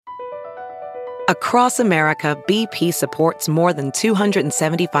Across America, BP supports more than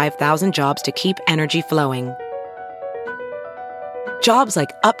 275,000 jobs to keep energy flowing. Jobs like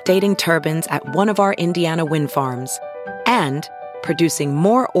updating turbines at one of our Indiana wind farms and producing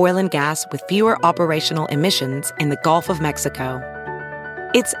more oil and gas with fewer operational emissions in the Gulf of Mexico.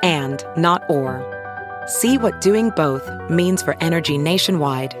 It's and, not or. See what doing both means for energy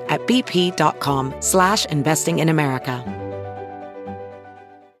nationwide at bp.com/investing in America.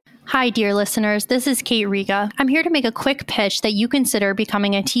 Hi, dear listeners. This is Kate Riga. I'm here to make a quick pitch that you consider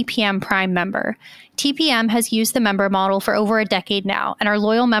becoming a TPM Prime member. TPM has used the member model for over a decade now, and our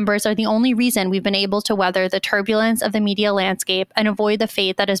loyal members are the only reason we've been able to weather the turbulence of the media landscape and avoid the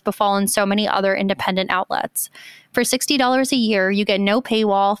fate that has befallen so many other independent outlets. For $60 a year, you get no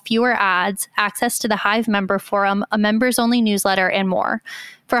paywall, fewer ads, access to the Hive member forum, a members-only newsletter, and more.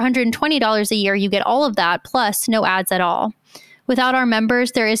 For $120 a year, you get all of that, plus no ads at all. Without our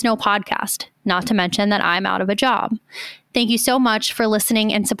members, there is no podcast, not to mention that I'm out of a job. Thank you so much for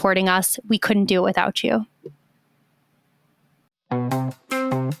listening and supporting us. We couldn't do it without you.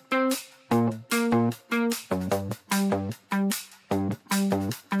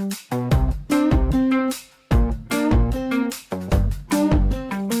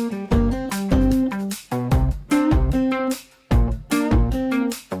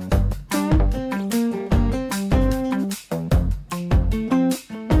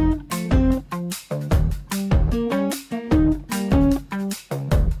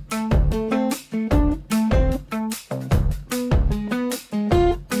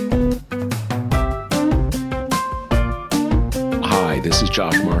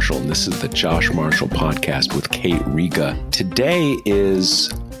 This is the Josh Marshall Podcast with Kate Riga. Today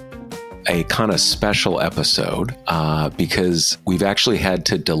is a kind of special episode because we've actually had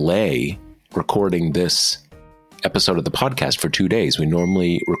to delay recording this episode of the podcast for 2 days. We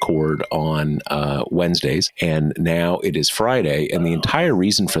normally record on Wednesdays, and now it is Friday. And the entire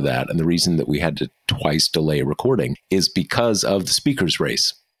reason for that, and the reason that we had to twice delay recording, is because of the speakers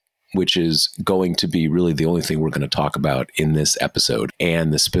race, which is going to be really the only thing we're going to talk about in this episode.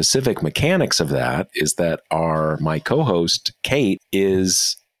 And the specific mechanics of that is that my co-host, Kate,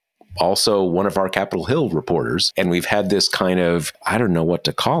 is also one of our Capitol Hill reporters. And we've had this kind of, I don't know what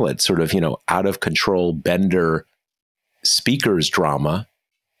to call it, sort of, out of control Bender speakers drama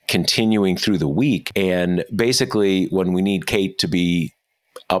continuing through the week. And basically, when we need Kate to be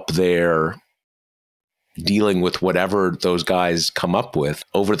up there dealing with whatever those guys come up with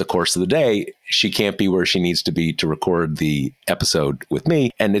over the course of the day, she can't be where she needs to be to record the episode with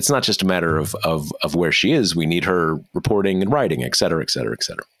me. And it's not just a matter of where she is. We need her reporting and writing, et cetera, et cetera, et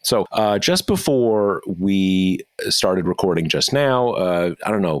cetera. So just before we started recording just now, I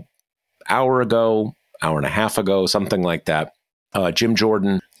don't know, hour and a half ago, something like that, Jim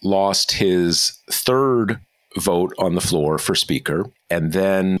Jordan lost his third vote on the floor for speaker. And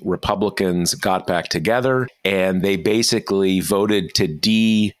then Republicans got back together and they basically voted to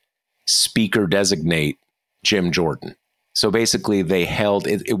de-speaker designate Jim Jordan. So basically they held,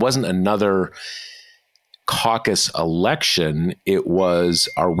 it wasn't another caucus election. It was,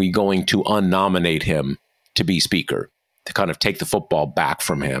 are we going to unnominate him to be speaker, to kind of take the football back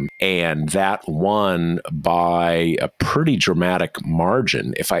from him? And that won by a pretty dramatic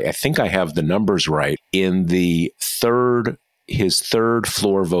margin. I think I have the numbers right. In his third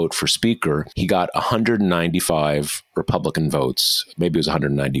floor vote for speaker, he got 195 Republican votes. Maybe it was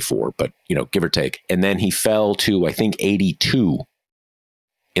 194, but give or take. And then he fell to, I think, 82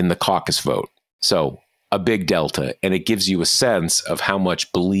 in the caucus vote. So a big delta. And it gives you a sense of how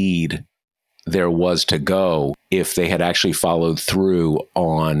much bleed there was to go if they had actually followed through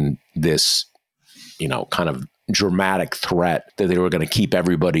on this, kind of dramatic threat that they were going to keep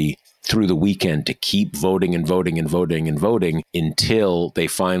everybody through the weekend to keep voting and voting and voting and voting until they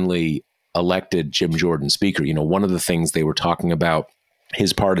finally elected Jim Jordan speaker. One of the things they were talking about,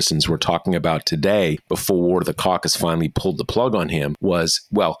 his partisans were talking about today before the caucus finally pulled the plug on him was,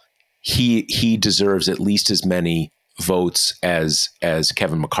 well, he deserves at least as many votes as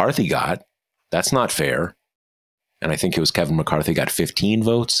Kevin McCarthy got. That's not fair. And I think it was Kevin McCarthy got 15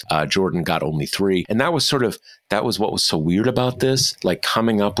 votes. Jordan got only 3. And that was what was so weird about this, like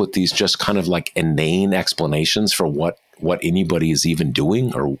coming up with these just kind of like inane explanations for what anybody is even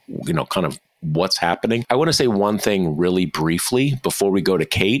doing or, kind of what's happening. I want to say one thing really briefly before we go to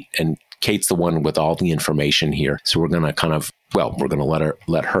Kate, and Kate's the one with all the information here. So we're going to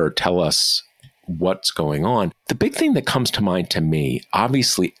let her tell us what's going on. The big thing that comes to mind to me,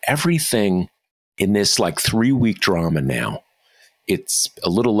 obviously everything in this like 3-week drama now it's a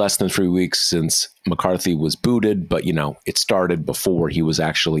little less than 3 weeks since McCarthy was booted, but, it started before he was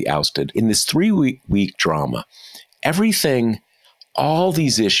actually ousted. In this 3-week drama, everything, all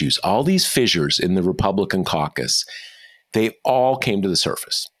these issues, all these fissures in the Republican caucus, they all came to the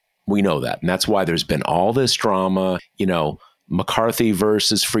surface. We know that. And that's why there's been all this drama, McCarthy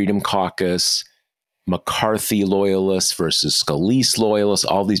versus Freedom Caucus, McCarthy loyalists versus Scalise loyalists,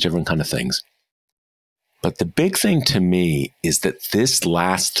 all these different kind of things. But the big thing to me is that this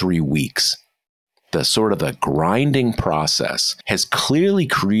last 3 weeks, the sort of the grinding process has clearly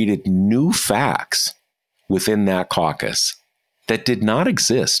created new facts within that caucus that did not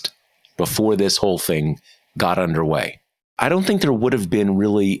exist before this whole thing got underway. I don't think there would have been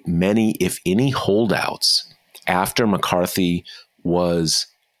really many, if any, holdouts after McCarthy was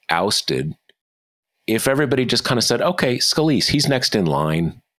ousted if everybody just kind of said, okay, Scalise, he's next in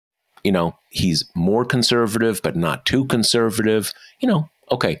line. He's more conservative, but not too conservative.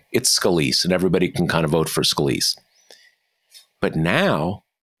 Okay, it's Scalise, and everybody can kind of vote for Scalise. But now,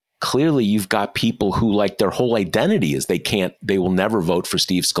 clearly, you've got people who, like, their whole identity is they will never vote for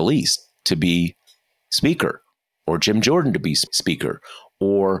Steve Scalise to be speaker, or Jim Jordan to be speaker,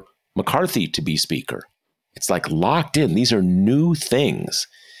 or McCarthy to be speaker. It's like locked in. These are new things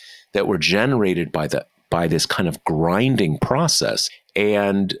that were generated by this kind of grinding process.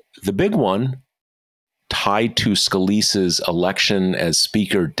 And the big one, tied to Scalise's election as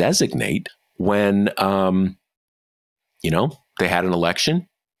speaker designate, when, they had an election,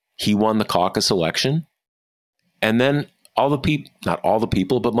 he won the caucus election, and then not all the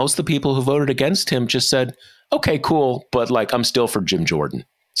people, but most of the people who voted against him just said, okay, cool, but I'm still for Jim Jordan.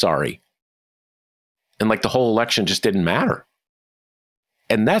 Sorry. And the whole election just didn't matter.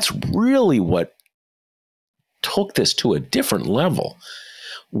 And that's really what took this to a different level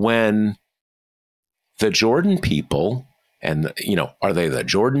when the Jordan people, and, are they the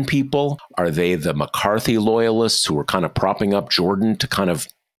Jordan people? Are they the McCarthy loyalists who are kind of propping up Jordan to kind of,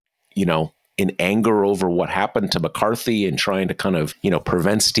 in anger over what happened to McCarthy and trying to kind of,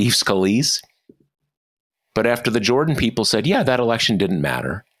 prevent Steve Scalise? But after the Jordan people said, yeah, that election didn't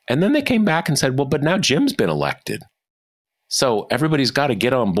matter. And then they came back and said, well, but now Jim's been elected. So everybody's got to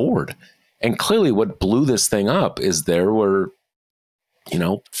get on board. And clearly what blew this thing up is there were,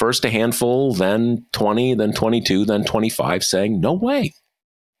 first a handful, then 20, then 22, then 25 saying, no way.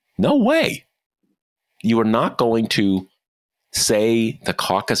 You are not going to say the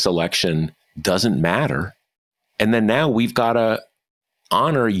caucus election doesn't matter. And then now we've got to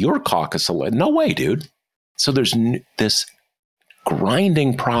honor your caucus election. No way, dude. So there's this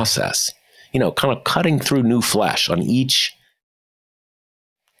grinding process, kind of cutting through new flesh on each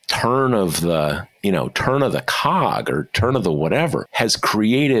turn of the cog or turn of the whatever, has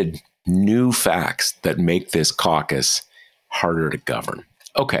created new facts that make this caucus harder to govern.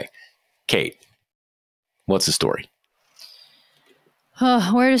 Okay, Kate, what's the story?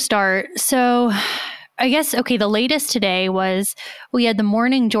 Where to start? So I guess, the latest today was we had the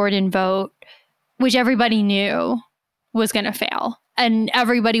morning Jordan vote, which everybody knew was going to fail. And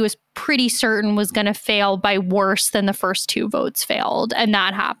everybody was pretty certain was going to fail by worse than the first two votes failed. And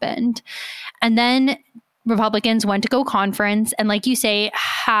that happened. And then Republicans went to go conference and, like you say,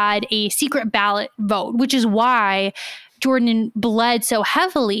 had a secret ballot vote, which is why Jordan bled so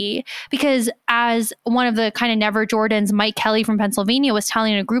heavily, because as one of the kind of never Jordans, Mike Kelly from Pennsylvania, was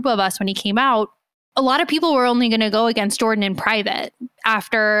telling a group of us when he came out, a lot of people were only going to go against Jordan in private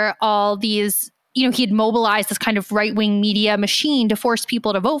after all these, he had mobilized this kind of right-wing media machine to force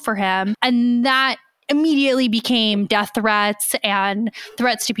people to vote for him. And that immediately became death threats and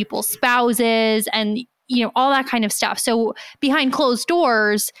threats to people's spouses and, all that kind of stuff. So behind closed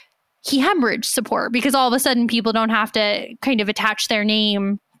doors, he hemorrhaged support because all of a sudden people don't have to kind of attach their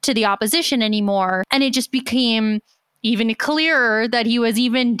name to the opposition anymore. And it just became even clearer that he was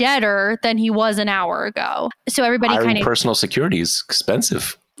even deader than he was an hour ago. So everybody kind of... personal security is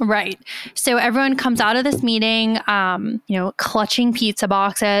expensive. Right. So everyone comes out of this meeting, clutching pizza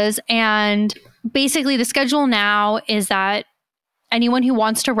boxes. And basically the schedule now is that anyone who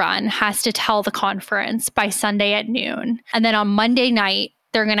wants to run has to tell the conference by Sunday at noon. And then on Monday night,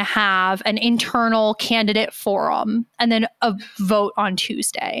 they're going to have an internal candidate forum and then a vote on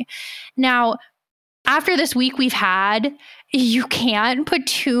Tuesday. Now, after this week we've had, you can't put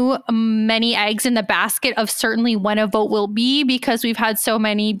too many eggs in the basket of certainly when a vote will be, because we've had so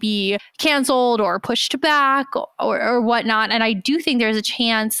many be canceled or pushed back or whatnot. And I do think there's a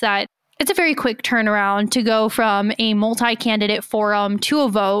chance that It's a very quick turnaround to go from a multi-candidate forum to a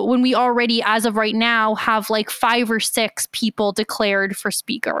vote when we already, as of right now, have like 5 or 6 people declared for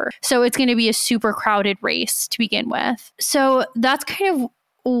speaker. So it's going to be a super crowded race to begin with. So that's kind of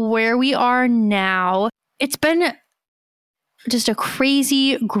where we are now. It's been just a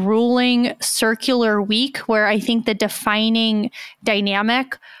crazy, grueling, circular week where I think the defining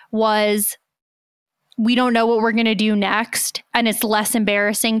dynamic was we don't know what we're going to do next. And it's less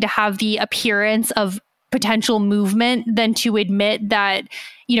embarrassing to have the appearance of potential movement than to admit that,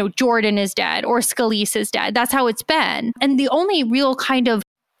 JorDone is dead or Scalise is dead. That's how it's been. And the only real kind of,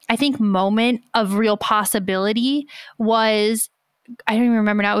 I think, moment of real possibility was, I don't even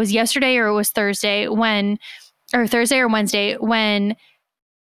remember now, it was yesterday or it was Thursday or Wednesday when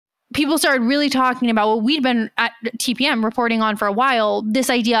people started really talking about what we'd been at TPM reporting on for a while, this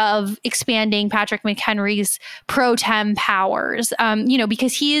idea of expanding Patrick McHenry's pro tem powers,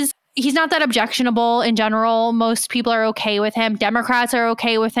 because he's not that objectionable in general. Most people are okay with him. Democrats are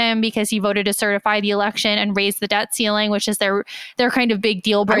okay with him because he voted to certify the election and raise the debt ceiling, which is their kind of big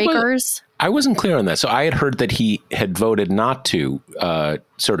deal breakers. I wasn't clear on that. So I had heard that he had voted not to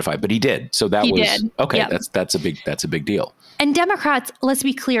certify, but he did. So that was okay. Yep. That's a big deal. And Democrats, let's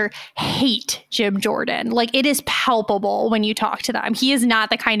be clear, hate Jim Jordan. Like, it is palpable when you talk to them. He is not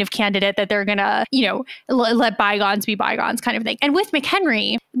the kind of candidate that they're going to, let bygones be bygones kind of thing. And with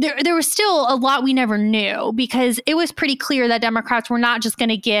McHenry, there was still a lot we never knew because it was pretty clear that Democrats were not just going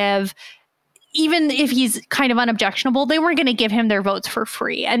to give, even if he's kind of unobjectionable, they weren't going to give him their votes for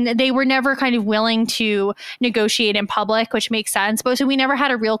free. And they were never kind of willing to negotiate in public, which makes sense. But so we never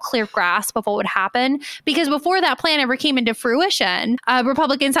had a real clear grasp of what would happen. Because before that plan ever came into fruition,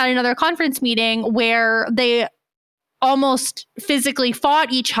 Republicans had another conference meeting where they almost physically fought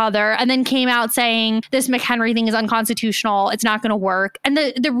each other and then came out saying this McHenry thing is unconstitutional. It's not going to work. And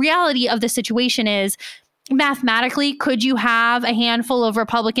the reality of the situation is, mathematically, could you have a handful of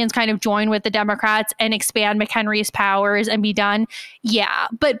Republicans kind of join with the Democrats and expand McHenry's powers and be done? Yeah.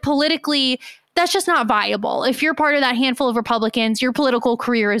 But politically, that's just not viable. If you're part of that handful of Republicans, your political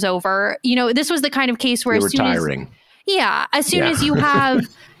career is over. This was the kind of case where as soon as you have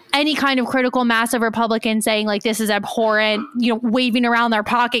any kind of critical mass of Republicans saying like, this is abhorrent, waving around their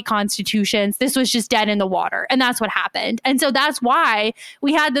pocket constitutions, this was just dead in the water. And that's what happened. And so that's why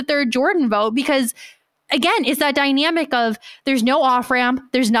we had the third JorDone vote, because again, it's that dynamic of there's no off ramp,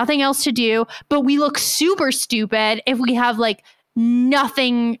 there's nothing else to do, but we look super stupid if we have like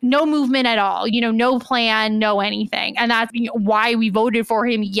nothing, no movement at all, no plan, no anything. And that's why we voted for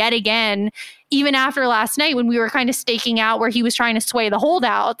him yet again. Even after last night when we were kind of staking out where he was trying to sway the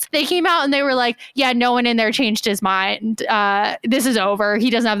holdouts, they came out and they were like, yeah, no one in there changed his mind. This is over. He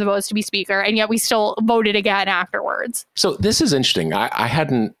doesn't have the votes to be speaker. And yet we still voted again afterwards. So this is interesting. I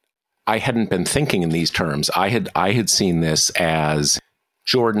hadn't been thinking in these terms. I had seen this as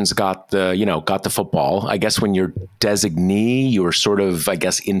JorDone's got the football. I guess when you're designee, you're sort of, I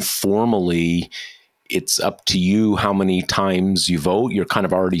guess, informally, it's up to you how many times you vote. You're kind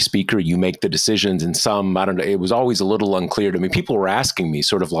of already speaker. You make the decisions. And some, I don't know, it was always a little unclear to me. People were asking me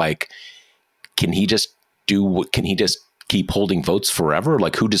sort of like, can he just keep holding votes forever?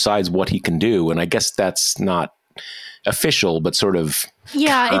 Like, who decides what he can do? And I guess that's not official, but sort of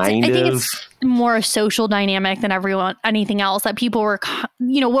I think it's more a social dynamic than anything else that people were,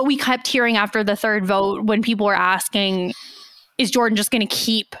 what we kept hearing after the third vote when people were asking, is JorDone just going to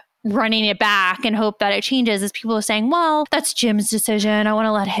keep running it back and hope that it changes, is people are saying, well, that's Jim's decision. I want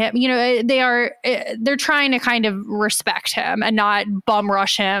to let him, they're trying to kind of respect him and not bum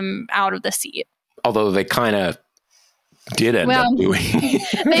rush him out of the seat. Although they kind of did end up doing.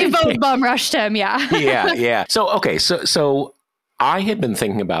 They both bum rushed him. Yeah. Yeah. So, okay. So I had been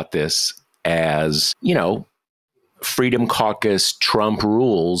thinking about this as, Freedom Caucus, Trump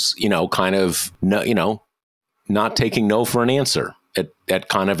rules, kind of, not taking no for an answer at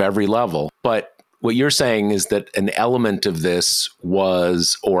kind of every level. But what you're saying is that an element of this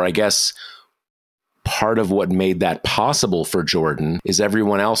was, or I guess part of what made that possible for JorDone is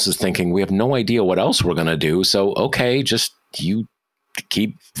everyone else is thinking, we have no idea what else we're going to do. So, okay, just you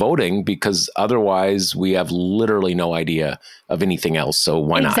keep voting because otherwise we have literally no idea of anything else. So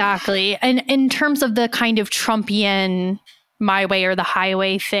why not? Exactly. And in terms of the kind of Trumpian my way or the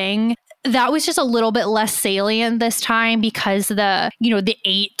highway thing, that was just a little bit less salient this time because the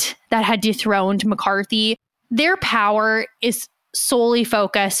 8 that had dethroned McCarthy, their power is solely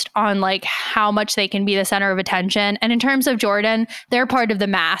focused on like how much they can be the center of attention. And in terms of JorDone, they're part of the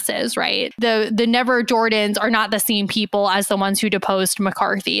masses, right? The never JorDanes are not the same people as the ones who deposed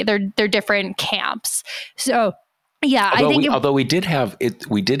McCarthy. They're different camps. So Yeah, I think although we did have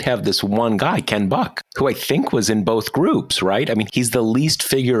this one guy, Ken Buck, who I think was in both groups, right? I mean, he's the least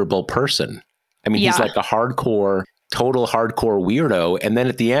figurable person. I mean, he's like a total hardcore weirdo. And then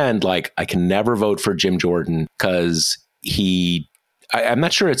at the end, like, I can never vote for Jim Jordan because I'm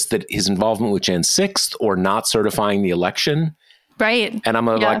not sure it's that his involvement with Jan 6th or not certifying the election. Right. And I'm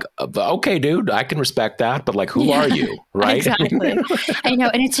like, okay, dude, I can respect that. But like, who are you? Right. Exactly. I know.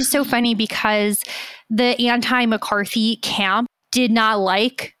 And it's just so funny because the anti-McCarthy camp did not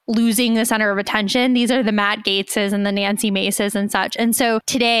like losing the center of attention. These are the Matt Gaetzes and the Nancy Maces and such. And so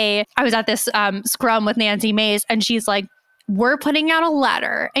today I was at this scrum with Nancy Mace and she's like, we're putting out a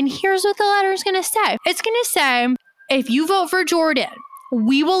letter. And here's what the letter is going to say. It's going to say, if you vote for JorDone,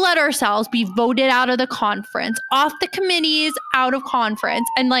 we will let ourselves be voted out of the conference, off the committees, out of conference.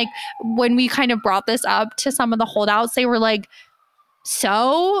 And like, when we kind of brought this up to some of the holdouts, they were like,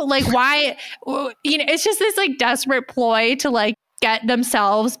 so like, why, it's just this like desperate ploy to like get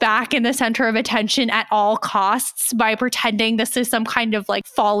themselves back in the center of attention at all costs by pretending this is some kind of like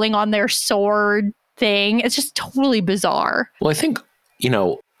falling on their sword thing. It's just totally bizarre. Well, I think,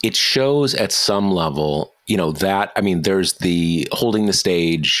 it shows at some level, that, I mean, there's the holding the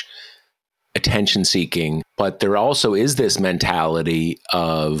stage, attention seeking, but there also is this mentality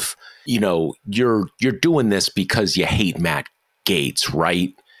of, you're doing this because you hate Matt Gaetz,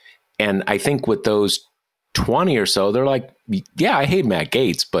 right? And I think with those 20 or so, they're like, yeah, I hate Matt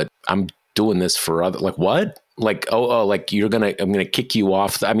Gaetz, but I'm doing this for other, like, what? Like, like I'm going to kick you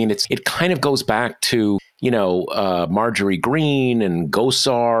off. I mean, it kind of goes back to, Marjorie Greene and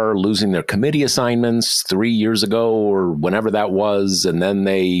Gosar losing their committee assignments 3 years ago or whenever that was. And then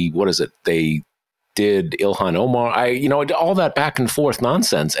they did Ilhan Omar, all that back and forth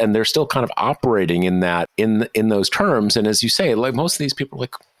nonsense. And they're still kind of operating in that, in those terms. And as you say, like most of these people are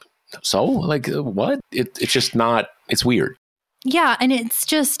like, so like what? It's just not, it's weird. Yeah. And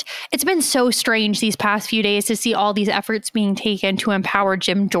it's been so strange these past few days to see all these efforts being taken to empower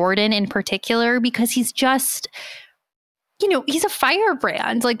Jim Jordan in particular, because he's just, he's a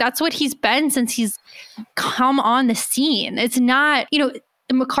firebrand. Like that's what he's been since he's come on the scene. It's not,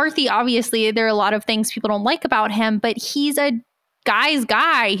 McCarthy, obviously, there are a lot of things people don't like about him, but he's a guy's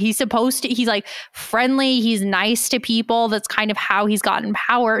guy. He's like friendly. He's nice to people. That's kind of how he's gotten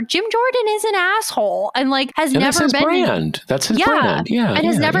power. Jim Jordan is an asshole and like has never been. Brand. That's his brand. Yeah. And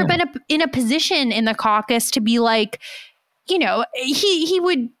has never been in a position in the caucus to be like, he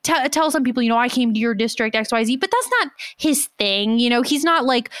would tell some people, I came to your district XYZ, but that's not his thing. He's not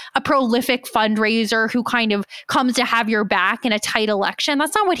like a prolific fundraiser who kind of comes to have your back in a tight election.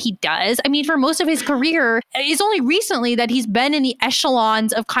 That's not what he does. I mean, for most of his career, it's only recently that he's been in the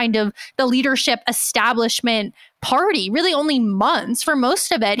echelons of kind of the leadership establishment party, really only months. For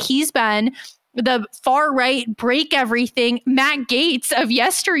most of it, he's been the far right, break everything, Matt Gaetz of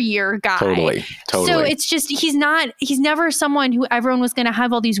yesteryear guy. Totally. So it's just, he's never someone who everyone was going to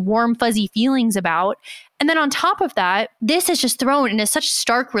have all these warm, fuzzy feelings about. And then on top of that, this has just thrown into such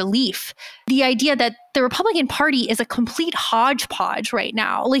stark relief the idea that the Republican Party is a complete hodgepodge right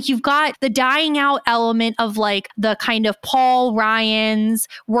now. Like you've got the dying out element of like the kind of Paul Ryans,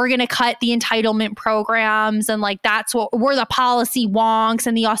 we're going to cut the entitlement programs and like that's what we're the policy wonks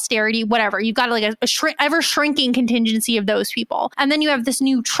and the austerity, whatever. You've got like a ever shrinking contingency of those people. And then you have this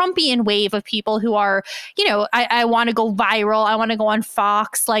new Trumpian wave of people who are, I want to go viral. I want to go on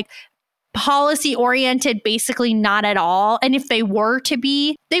Fox. Like policy oriented, basically not at all. And if they were to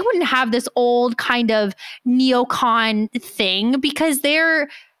be, they wouldn't have this old kind of neocon thing because the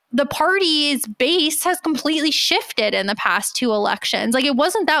party's base has completely shifted in the past two elections. Like it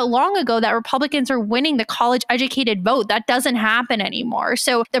wasn't that long ago that Republicans are winning the college educated vote. That doesn't happen anymore.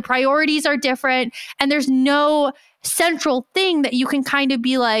 So the priorities are different and there's no central thing that you can kind of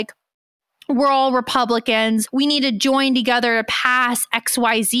be like, we're all Republicans. We need to join together to pass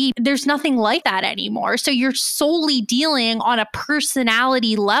XYZ. There's nothing like that anymore. So you're solely dealing on a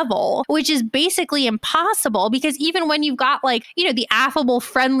personality level, which is basically impossible because even when you've got like, the affable,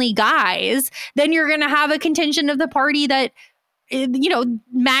 friendly guys, then you're going to have a contingent of the party that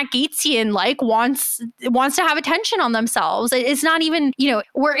Matt Gaetzian wants to have attention on themselves. It's not even,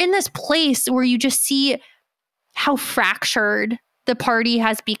 we're in this place where you just see how fractured the party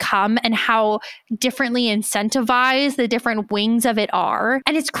has become and how differently incentivized the different wings of it are.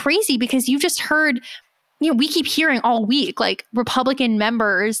 And it's crazy because you just heard, we keep hearing all week, like Republican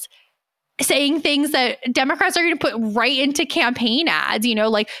members saying things that Democrats are going to put right into campaign ads,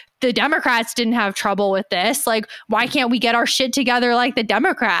 like the Democrats didn't have trouble with this. Like, why can't we get our shit together like the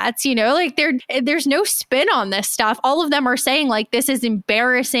Democrats? Like there's no spin on this stuff. All of them are saying like, this is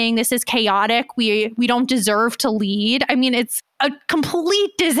embarrassing. This is chaotic. We don't deserve to lead. I mean, it's a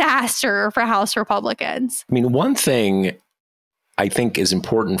complete disaster for House Republicans. I mean, one thing I think is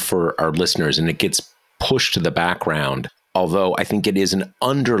important for our listeners, and it gets pushed to the background, although I think it is an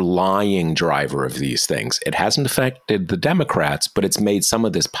underlying driver of these things. It hasn't affected the Democrats, but it's made some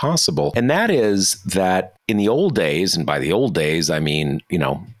of this possible. And that is that in the old days, and by the old days, I mean,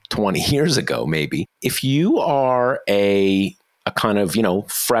 20 years ago, maybe, if you are a kind of,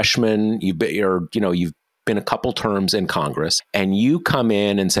 freshman, you've been a couple terms in Congress, and you come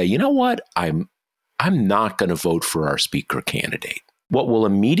in and say, you know what, I'm not going to vote for our speaker candidate. What will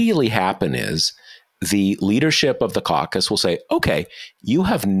immediately happen is the leadership of the caucus will say, okay, you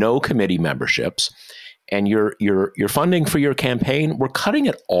have no committee memberships and your funding for your campaign, we're cutting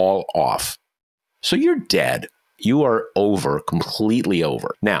it all off. So you're dead. You are over, completely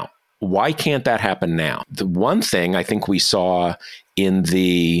over. Now, why can't that happen now? The one thing I think we saw in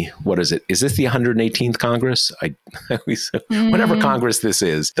the, what is it? Is this the 118th Congress? Whatever Congress this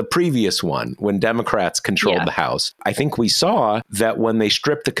is, the previous one, when Democrats controlled the House, I think we saw that when they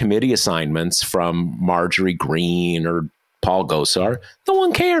stripped the committee assignments from Marjorie Greene or Paul Gosar, no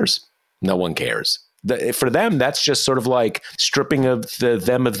one cares. No one cares. For them, that's just sort of like stripping of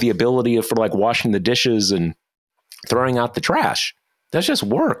them of the ability for like washing the dishes and throwing out the trash. That's just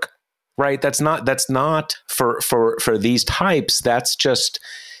work. Right. That's not for these types.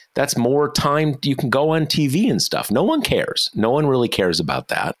 That's more time you can go on TV and stuff. No one cares. No one really cares about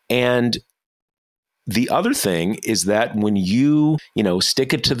that. And the other thing is that when you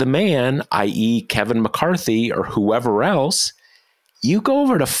stick it to the man, i.e. Kevin McCarthy or whoever else, you go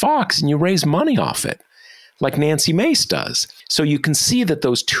over to Fox and you raise money off it, like Nancy Mace does. So you can see that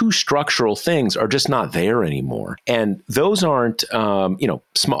those two structural things are just not there anymore. And those aren't,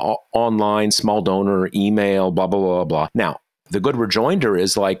 small online, small donor, email, blah, blah, blah, blah. Now, the good rejoinder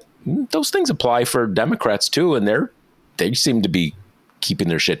is like, those things apply for Democrats too. And they seem to be keeping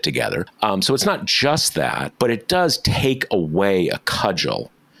their shit together. So it's not just that, but it does take away a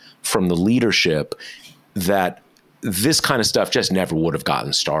cudgel from the leadership that this kind of stuff just never would have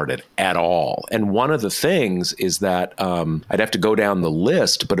gotten started at all. And one of the things is that I'd have to go down the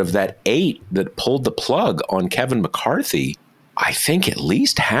list, but of that 8 that pulled the plug on Kevin McCarthy, I think at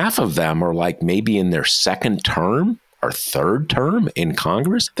least half of them are like maybe in their second term or third term in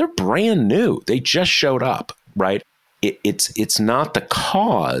Congress. They're brand new. They just showed up, right? It's not the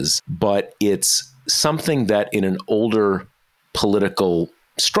cause, but it's something that in an older political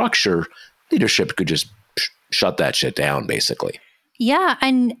structure, leadership could just shut that shit down, basically. Yeah.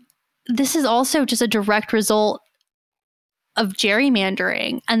 And this is also just a direct result of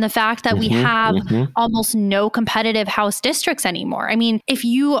gerrymandering and the fact that we have almost no competitive House districts anymore. I mean, if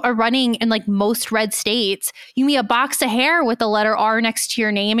you are running in like most red states, you need a box of hair with the letter R next to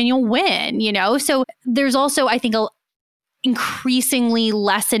your name and you'll win, So there's also, I think, a increasingly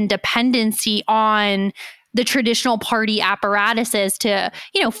lessened dependency on the traditional party apparatuses to,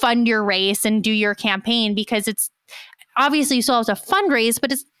 fund your race and do your campaign, because it's obviously you still have to fundraise,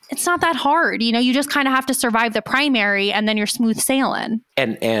 but it's not that hard. You just kind of have to survive the primary and then you're smooth sailing.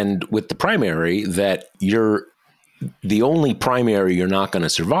 And with the primary, that the only primary you're not going to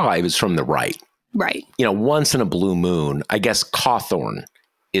survive is from the right. Right. Once in a blue moon, I guess Cawthorn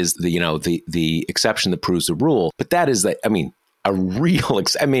is the exception that proves the rule. But that is a real,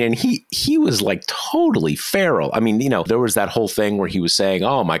 and he was like totally feral. There was that whole thing where he was saying,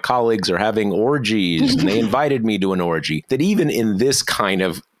 oh, my colleagues are having orgies and they invited me to an orgy. That even in this kind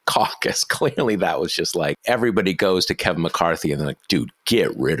of caucus, clearly that was just like everybody goes to Kevin McCarthy and they're like, dude,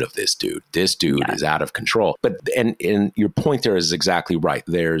 get rid of this dude. This dude is out of control. But and your point there is exactly right.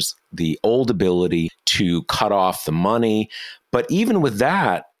 There's the old ability to cut off the money. But even with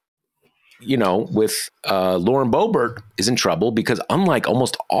that, with Lauren Boebert is in trouble because unlike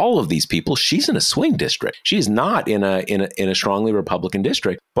almost all of these people, she's in a swing district. She's not in a strongly Republican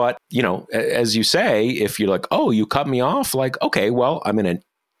district. But, as you say, if you're like, oh, you cut me off, like, okay, well, I'm in an,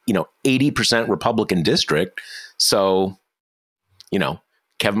 80% Republican district. So,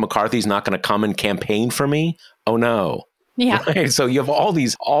 Kevin McCarthy's not going to come and campaign for me. Oh, no. Yeah. Right? So you have all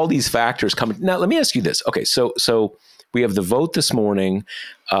these factors coming. Now, let me ask you this. Okay. So we have the vote this morning.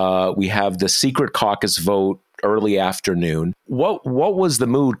 We have the secret caucus vote early afternoon. What was the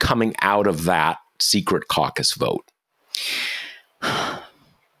mood coming out of that secret caucus vote?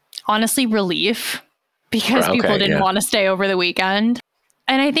 Honestly, relief, because people didn't want to stay over the weekend.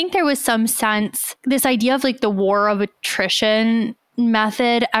 And I think there was some sense, this idea of like the war of attrition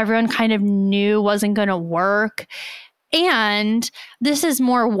method, everyone kind of knew wasn't going to work. And this is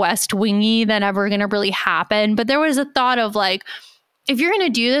more West Wingy than ever going to really happen. But there was a thought of like, if you're going to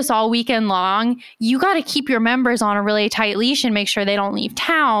do this all weekend long, you got to keep your members on a really tight leash and make sure they don't leave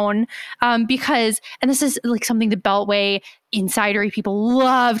town. Because, and this is like something the Beltway insidery people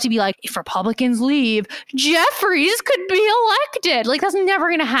love to be like, if Republicans leave, Jeffries could be elected. Like, that's never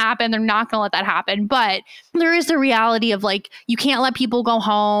going to happen. They're not going to let that happen. But there is the reality of like, you can't let people go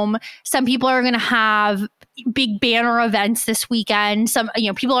home. Some people are going to have big banner events this weekend. Some,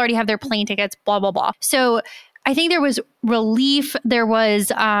 people already have their plane tickets, blah, blah, blah. So I think there was relief. There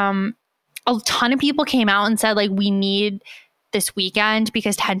was a ton of people came out and said, like, we need this weekend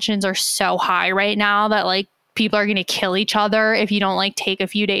because tensions are so high right now that like people are going to kill each other if you don't like take a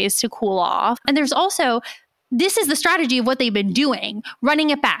few days to cool off. And there's also, this is the strategy of what they've been doing, running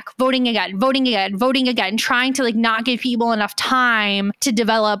it back, voting again, trying to like not give people enough time to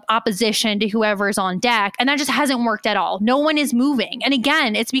develop opposition to whoever's on deck. And that just hasn't worked at all. No one is moving. And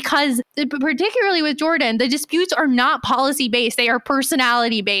again, it's because, particularly with JorDone, the disputes are not policy based. They are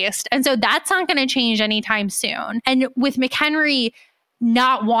personality based. And so that's not going to change anytime soon. And with McHenry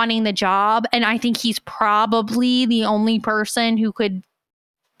not wanting the job, and I think he's probably the only person who could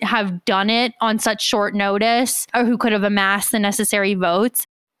have done it on such short notice or who could have amassed the necessary votes.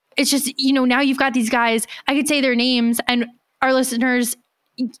 It's just, now you've got these guys, I could say their names and our listeners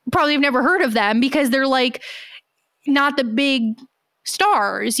probably have never heard of them because they're like not the big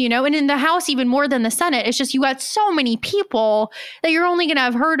stars, and in the House, even more than the Senate, it's just, you got so many people that you're only going to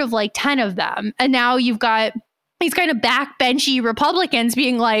have heard of like 10 of them. And now you've got these kind of backbenchy Republicans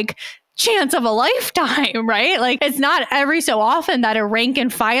being like, chance of a lifetime, right? Like, it's not every so often that a rank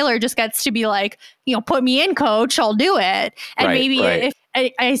and filer just gets to be like, put me in, coach, I'll do it. And if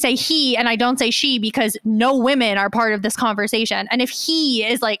I say he and I don't say she because no women are part of this conversation. And if he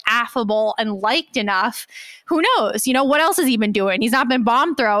is like affable and liked enough, who knows? What else has he been doing? He's not been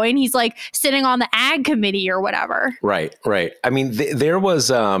bomb throwing. He's like sitting on the ag committee or whatever. Right. I mean, there was,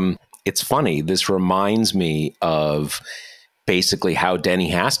 it's funny. This reminds me of basically how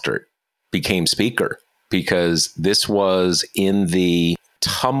Denny Hastert became speaker, because this was in the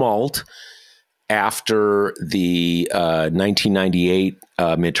tumult after the 1998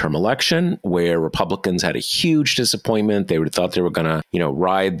 midterm election, where Republicans had a huge disappointment. They thought they were going to,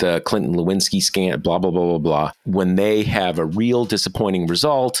 ride the Clinton-Lewinsky scandal, blah, blah, blah, blah, blah. When they have a real disappointing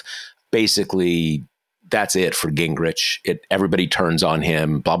result, basically that's it for Gingrich. Everybody turns on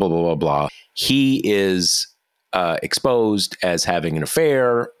him, blah, blah, blah, blah, blah. He is exposed as having an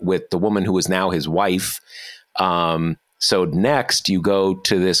affair with the woman who is now his wife. So next you go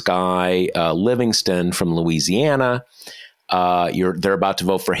to this guy, Livingston from Louisiana. They're about to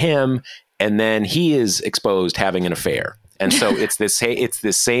vote for him. And then he is exposed having an affair. And so it's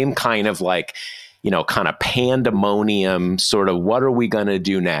this same kind of like, kind of pandemonium sort of, what are we going to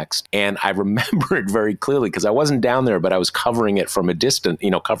do next? And I remember it very clearly because I wasn't down there, but I was covering it from a distance,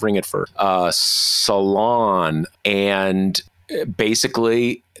 covering it for Salon. And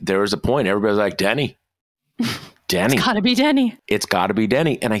basically there was a point, everybody was like, Denny. It's gotta be Denny. It's gotta be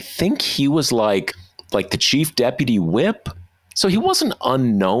Denny. And I think he was like the chief deputy whip. So he wasn't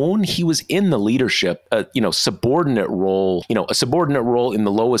unknown. He was in the leadership, subordinate role, a subordinate role in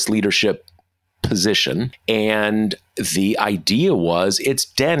the lowest leadership position. And the idea was, it's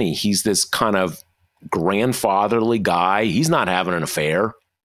Denny. He's this kind of grandfatherly guy. He's not having an affair,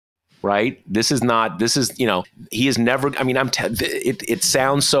 right? He is never, I mean, it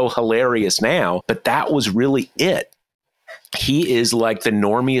sounds so hilarious now, but that was really it. He is like the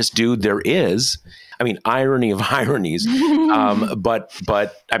normiest dude there is. I mean, irony of ironies, but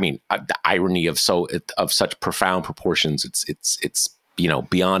I mean, the irony of such profound proportions. It's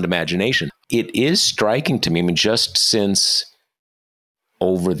beyond imagination. It is striking to me. I mean, just since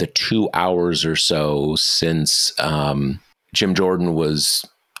over the 2 hours or so since Jim Jordan was,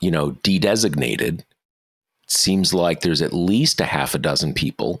 de-designated, it seems like there's at least a half a dozen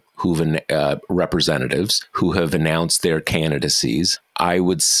people representatives who have announced their candidacies. I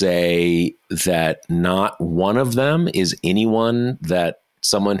would say that not one of them is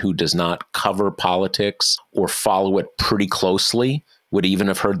someone who does not cover politics or follow it pretty closely would even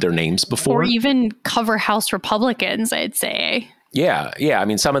have heard their names before. Or even cover House Republicans, I'd say. Yeah. I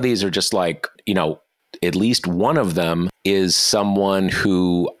mean, some of these are just like, at least one of them is someone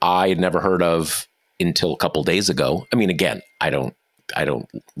who I had never heard of until a couple days ago. I mean, again, I don't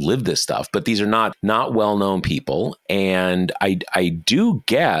live this stuff, but these are not well-known people. And I do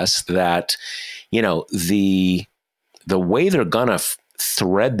guess that, the way they're going to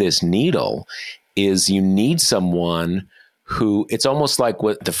thread this needle is you need someone who, it's almost like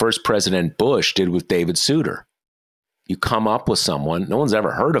what the first President Bush did with David Souter. You come up with someone, no one's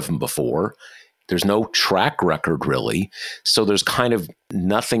ever heard of him before. There's no track record really. So there's kind of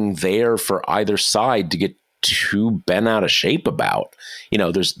nothing there for either side to get too bent out of shape about.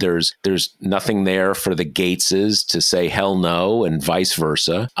 There's nothing there for the Gateses to say hell no and vice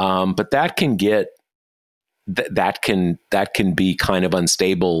versa. But that can be kind of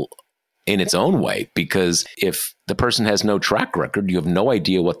unstable in its own way, because if the person has no track record, you have no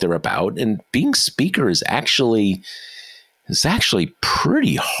idea what they're about. And being speaker is actually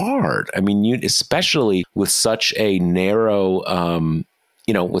pretty hard. I mean, especially with such a narrow,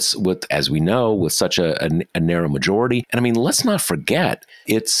 with as we know, with such a narrow majority. And I mean, let's not forget,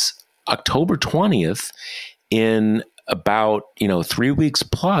 it's October 20th. In about 3 weeks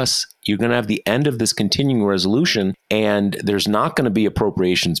plus, you're going to have the end of this continuing resolution, and there's not going to be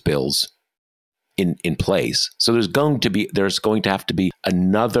appropriations bills in place. So there's going to have to be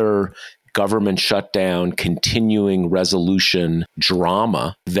another government shutdown, continuing resolution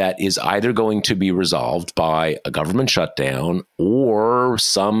drama that is either going to be resolved by a government shutdown or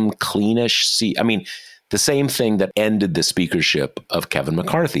some cleanish seat. I mean, the same thing that ended the speakership of Kevin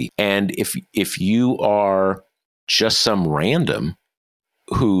McCarthy. And if you are just some random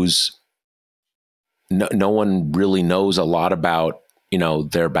who's no one really knows a lot about,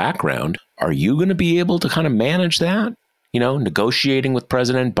 their background, are you going to be able to kind of manage that? Negotiating with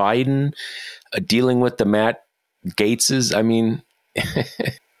President Biden, dealing with the Matt Gateses. I mean,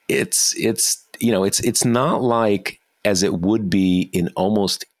 it's not like, as it would be in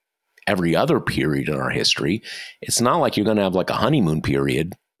almost every other period in our history. It's not like you're going to have like a honeymoon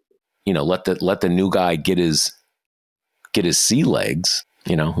period. Let the new guy get his sea legs.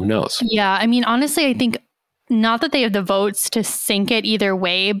 Who knows? Yeah, I mean, honestly, I think not that they have the votes to sink it either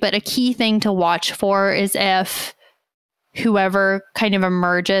way, but a key thing to watch for is if whoever kind of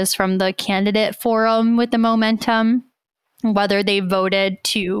emerges from the candidate forum with the momentum, whether they voted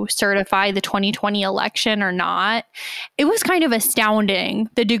to certify the 2020 election or not. It was kind of astounding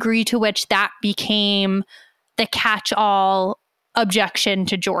the degree to which that became the catch-all objection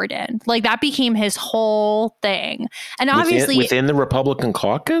to JorDone. Like, that became his whole thing. And obviously within the Republican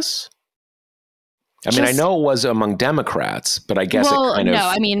caucus? I mean, I know it was among Democrats, but I guess No,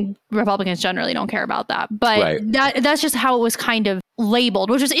 I mean, Republicans generally don't care about that. But right. That's just how it was kind of labeled,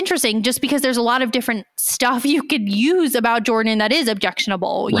 which was interesting just because there's a lot of different stuff you could use about JorDone that is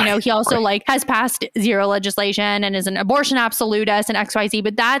objectionable. Right. He also has passed zero legislation and is an abortion absolutist and XYZ.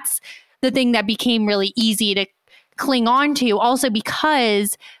 But that's the thing that became really easy to cling on to, also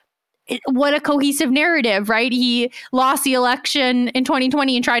because what a cohesive narrative, right? He lost the election in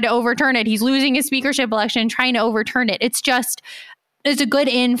 2020 and tried to overturn it. He's losing his speakership election, trying to overturn it. It's a good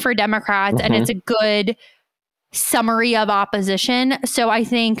in for Democrats, and it's a good summary of opposition. So I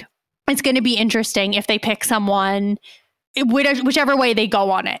think it's going to be interesting if they pick someone, whichever way they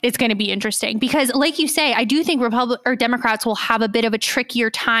go on it. It's going to be interesting because, like you say, I do think Democrats will have a bit of a trickier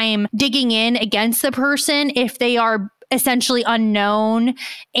time digging in against the person if they are essentially unknown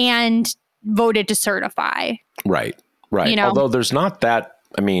and voted to certify. Right. Although there's not that,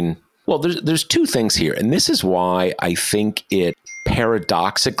 there's two things here. And this is why I think it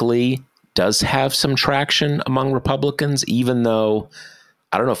paradoxically does have some traction among Republicans, even though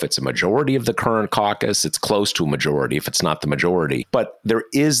I don't know if it's a majority of the current caucus. It's close to a majority if it's not the majority. But there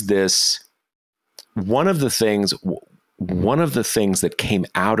is this, one of the things that came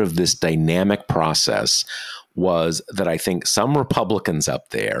out of this dynamic process was that I think some Republicans up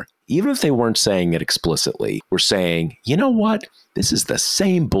there, even if they weren't saying it explicitly, were saying, you know what? This is the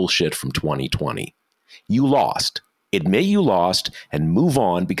same bullshit from 2020. You lost. Admit you lost and move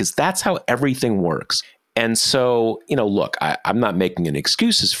on, because that's how everything works. And so, look, I'm not making any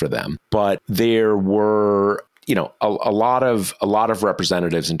excuses for them, but there were, a lot of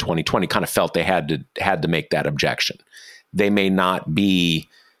representatives in 2020 kind of felt they had to make that objection. They may not be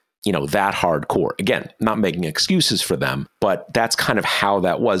that hardcore. Again, not making excuses for them, but that's kind of how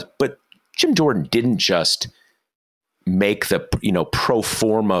that was. But Jim Jordan didn't just make the, pro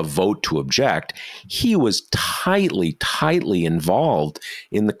forma vote to object. He was tightly involved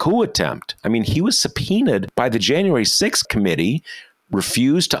in the coup attempt. I mean, he was subpoenaed by the January 6th committee,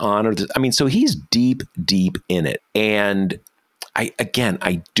 refused to honor so he's deep in it. And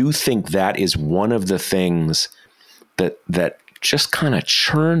I do think that is one of the things that just kind of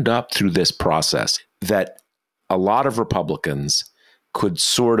churned up through this process, that a lot of Republicans could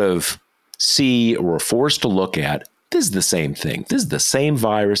sort of see or were forced to look at. This is the same thing. This is the same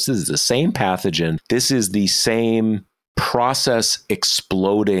virus. This is the same pathogen. This is the same process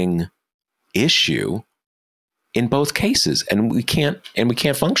exploding issue in both cases. And we can't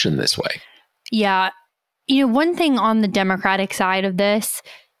function this way. Yeah. One thing on the Democratic side of this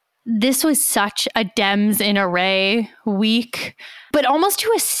was such a Dems in array week, but almost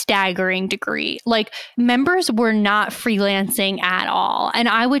to a staggering degree. Like, members were not freelancing at all. And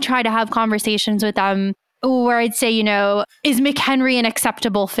I would try to have conversations with them where I'd say, is McHenry an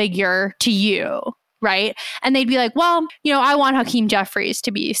acceptable figure to you? Right. And they'd be like, well, I want Hakeem Jeffries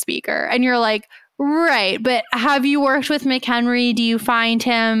to be speaker. And you're like, right. But have you worked with McHenry? Do you find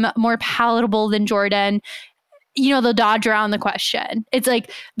him more palatable than JorDone? They'll dodge around the question. It's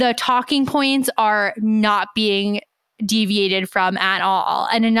like the talking points are not being deviated from at all.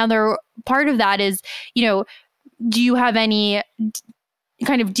 And another part of that is, do you have any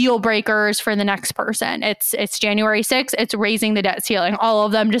kind of deal breakers for the next person? It's January 6th. It's raising the debt ceiling. All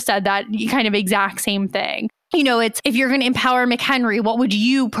of them just said that kind of exact same thing. It's if you're going to empower McHenry, what would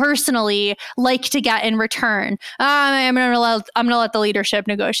you personally like to get in return? I'm going to let the leadership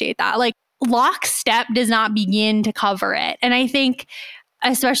negotiate that. Like, lockstep does not begin to cover it. And I think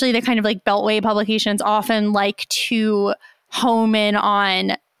especially the kind of like Beltway publications often like to home in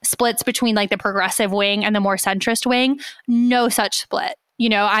on splits between like the progressive wing and the more centrist wing. No such split.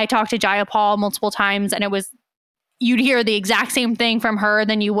 I talked to Jaya Paul multiple times, and you'd hear the exact same thing from her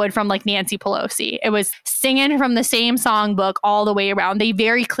than you would from like Nancy Pelosi. It was singing from the same songbook all the way around. They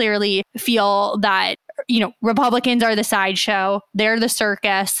very clearly feel that Republicans are the sideshow. They're the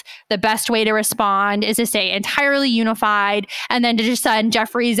circus. The best way to respond is to stay entirely unified, and then to just send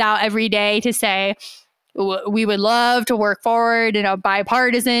Jeffries out every day to say, we would love to work forward in a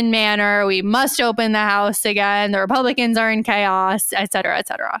bipartisan manner. We must open the House again. The Republicans are in chaos, et cetera, et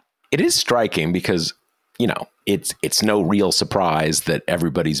cetera. It is striking because, it's no real surprise that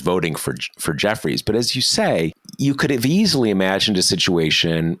everybody's voting for Jeffries. But as you say, you could have easily imagined a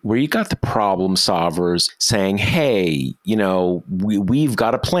situation where you got the problem solvers saying, hey, we've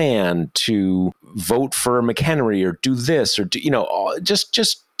got a plan to vote for McHenry or do this or do,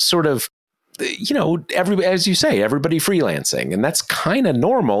 just sort of, as you say, everybody freelancing. And that's kind of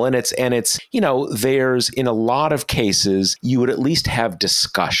normal. And it's, there's in a lot of cases, you would at least have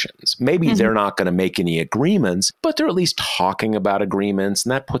discussions. Maybe they're not going to make any agreements, but they're at least talking about agreements.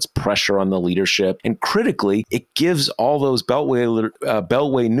 And that puts pressure on the leadership. And critically, it gives all those Beltway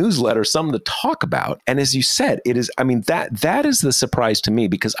newsletters something to talk about. And as you said, it is, that is the surprise to me,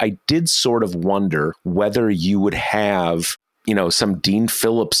 because I did sort of wonder whether you would have some Dean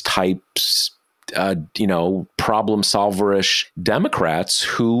Phillips types, problem solverish Democrats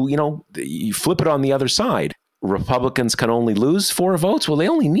who, you flip it on the other side. Republicans can only lose 4 votes. Well, they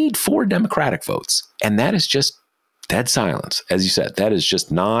only need 4 Democratic votes. And that is just dead silence. As you said, that is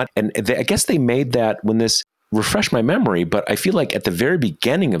just not. And I guess they made that when this, refresh my memory, but I feel like at the very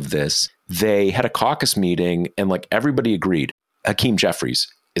beginning of this, they had a caucus meeting and like everybody agreed Hakeem Jeffries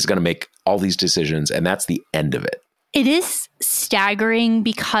is going to make all these decisions. And that's the end of it. It is staggering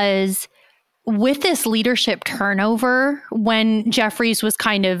because with this leadership turnover, when Jeffries was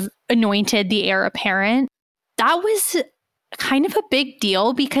kind of anointed the heir apparent, that was kind of a big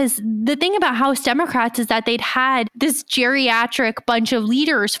deal, because the thing about House Democrats is that they'd had this geriatric bunch of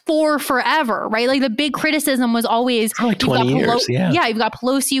leaders for forever, right? Like the big criticism was always like 20 years. Yeah, you've got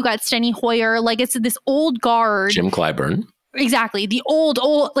Pelosi, you got Steny Hoyer, like it's this old guard. Jim Clyburn. Exactly. The old,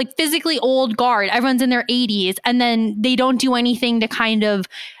 like physically old guard. Everyone's in their 80s, and then they don't do anything to kind of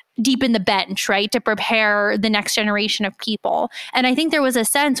deepen the bench, right? To prepare the next generation of people. And I think there was a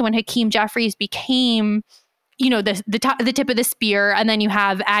sense when Hakeem Jeffries became, the tip of the spear, and then you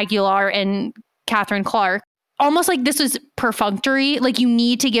have Aguilar and Catherine Clark, almost like this was perfunctory. Like, you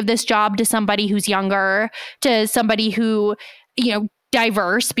need to give this job to somebody who's younger, to somebody who,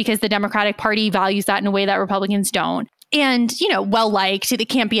 diverse, because the Democratic Party values that in a way that Republicans don't. And, well-liked. It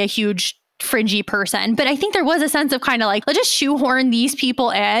can't be a huge fringy person. But I think there was a sense of kind of like, let's just shoehorn these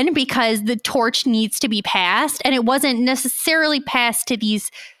people in because the torch needs to be passed. And it wasn't necessarily passed to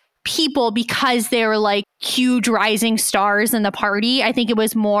these people because they were like huge rising stars in the party. I think it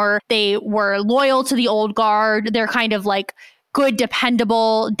was more they were loyal to the old guard. They're kind of like good,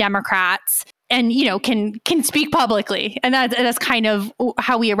 dependable Democrats. And, can speak publicly. And that's kind of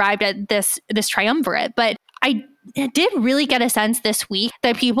how we arrived at this triumvirate. But I did really get a sense this week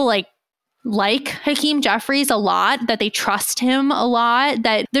that people like Hakeem Jeffries a lot, that they trust him a lot,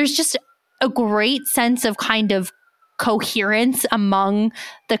 that there's just a great sense of kind of coherence among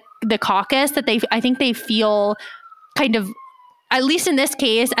the caucus, that I think they feel kind of, at least in this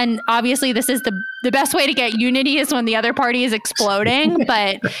case, and obviously this is the best way to get unity is when the other party is exploding,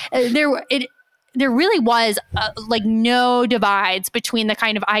 but there really was like no divides between the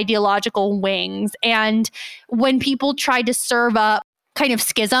kind of ideological wings. And when people tried to serve up kind of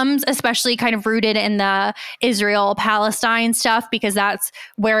schisms, especially kind of rooted in the Israel-Palestine stuff, because that's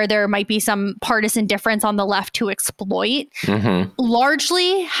where there might be some partisan difference on the left to exploit,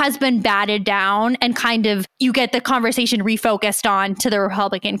 largely has been batted down, and kind of you get the conversation refocused on to the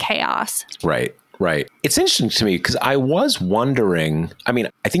Republican chaos. Right. Right. It's interesting to me because I was wondering, I mean,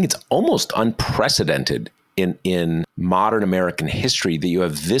 I think it's almost unprecedented in modern American history that you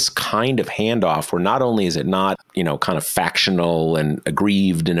have this kind of handoff where not only is it not, kind of factional and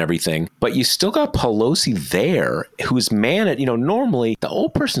aggrieved and everything, but you still got Pelosi there who's normally the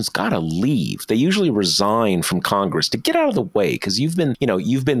old person's got to leave. They usually resign from Congress to get out of the way because you've been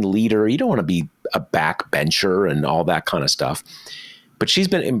leader. You don't want to be a backbencher and all that kind of stuff. But she's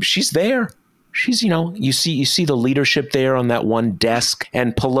there. She's, you see the leadership there on that one desk,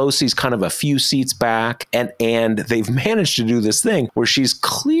 and Pelosi's kind of a few seats back, and they've managed to do this thing where she's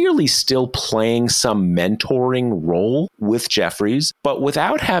clearly still playing some mentoring role with Jeffries, but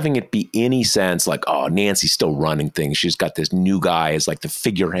without having it be any sense like, oh, Nancy's still running things. She's got this new guy as like the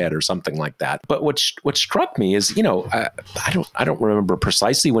figurehead or something like that. But what struck me is, I don't remember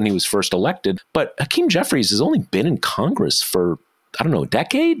precisely when he was first elected, but Hakeem Jeffries has only been in Congress for, I don't know, a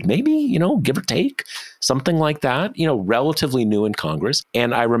decade, maybe, give or take, something like that, relatively new in Congress.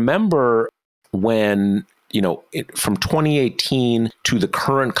 And I remember when, from 2018 to the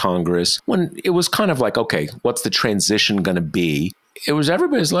current Congress, when it was kind of like, okay, what's the transition going to be? It was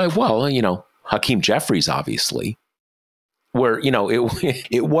everybody's like, well, Hakeem Jeffries, obviously, where,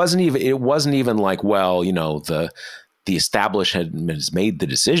 it wasn't even like, well, the establishment has made the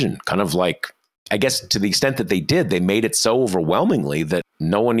decision, kind of like, I guess to the extent that they did, they made it so overwhelmingly that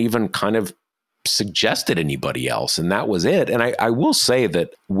no one even kind of suggested anybody else. And that was it. And I will say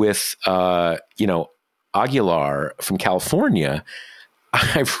that with, Aguilar from California,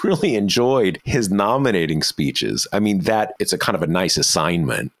 I've really enjoyed his nominating speeches. I mean, that it's a kind of a nice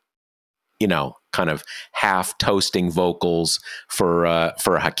assignment, kind of half toasting vocals for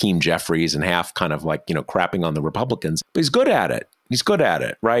Hakeem Jeffries and half kind of like, crapping on the Republicans, but he's good at it. He's good at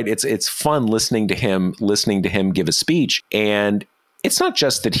it, right? It's fun listening to him give a speech. And it's not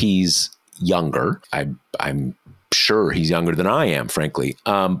just that he's younger. I'm sure he's younger than I am, frankly.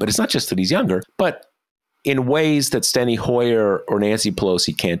 But it's not just that he's younger, but in ways that Steny Hoyer or Nancy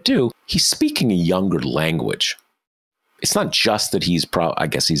Pelosi can't do, he's speaking a younger language. It's not just that I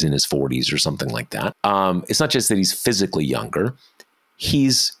guess he's in his 40s or something like that. It's not just that he's physically younger.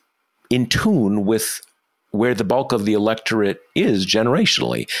 He's in tune with where the bulk of the electorate is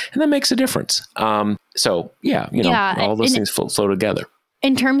generationally. And that makes a difference. All those things flow together.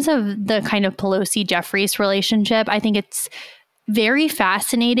 In terms of the kind of Pelosi-Jeffries relationship, I think it's very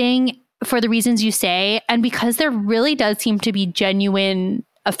fascinating for the reasons you say, and because there really does seem to be genuine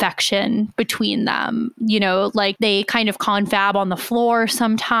affection between them. Like they kind of confab on the floor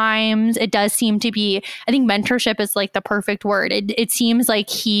sometimes. It does seem to be, I think mentorship is like the perfect word. It seems like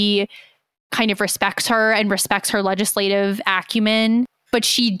he kind of respects her and respects her legislative acumen, but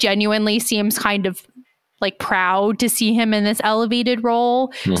she genuinely seems kind of like proud to see him in this elevated role.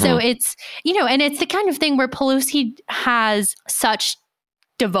 Mm-hmm. So it's, and it's the kind of thing where Pelosi has such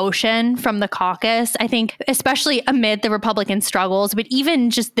devotion from the caucus, I think, especially amid the Republican struggles, but even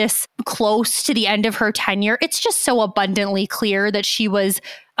just this close to the end of her tenure, it's just so abundantly clear that she was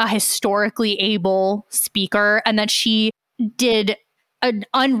a historically able speaker and that she did an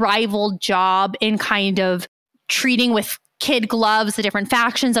unrivaled job in kind of treating with kid gloves the different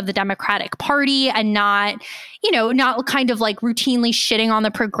factions of the Democratic Party and not kind of like routinely shitting on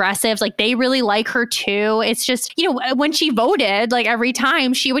the progressives. Like they really like her too. It's just, when she voted, like every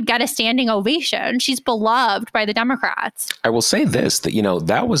time she would get a standing ovation. She's beloved by the Democrats. I will say this, that,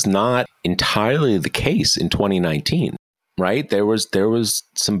 that was not entirely the case in 2019. Right. There was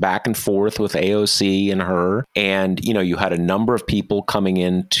some back and forth with AOC and her. And, you had a number of people coming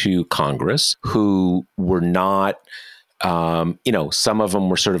into Congress who were not, some of them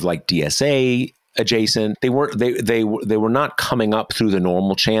were sort of like DSA adjacent. They were not coming up through the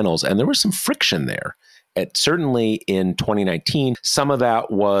normal channels. And there was some friction there. Certainly in 2019, some of that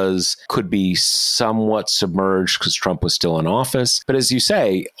could be somewhat submerged because Trump was still in office. But as you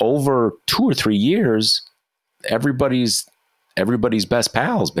say, over 2 or 3 years, everybody's best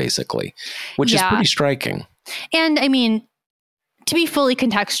pals, basically, which is pretty striking. And I mean, to be fully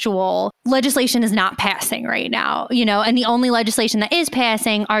contextual, legislation is not passing right now, and the only legislation that is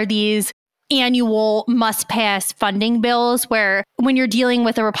passing are these annual must pass funding bills where when you're dealing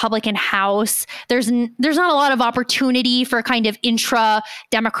with a Republican House, there's not a lot of opportunity for kind of intra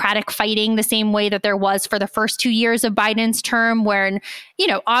Democratic fighting the same way that there was for the first 2 years of Biden's term, where,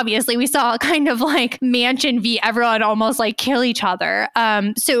 obviously we saw kind of like Manchin v. everyone almost like kill each other.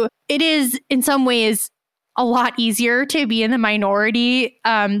 So it is in some ways a lot easier to be in the minority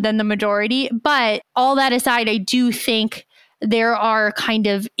than the majority. But all that aside, I do think there are kind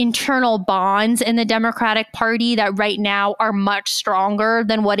of internal bonds in the Democratic Party that right now are much stronger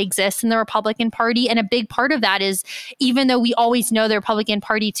than what exists in the Republican Party. And a big part of that is, even though we always know the Republican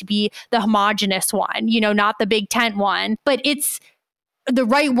Party to be the homogenous one, not the big tent one, but it's the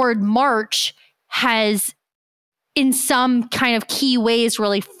rightward march has in some kind of key ways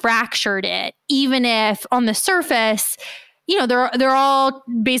really fractured it, even if on the surface, they're all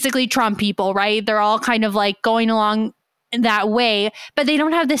basically Trump people, right? They're all kind of like going along that way, but they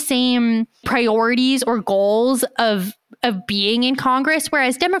don't have the same priorities or goals of being in Congress.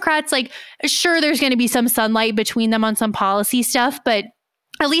 Whereas Democrats, like, sure, there's going to be some sunlight between them on some policy stuff, but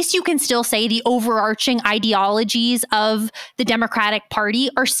at least you can still say the overarching ideologies of the Democratic Party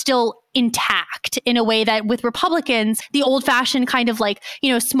are still intact in a way that with Republicans, the old fashioned kind of like,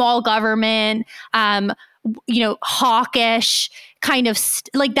 small government, hawkish kind of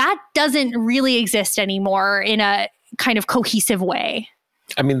like that doesn't really exist anymore in a kind of cohesive way.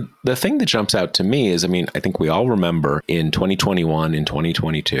 I mean, the thing that jumps out to me is, I think we all remember in 2021, in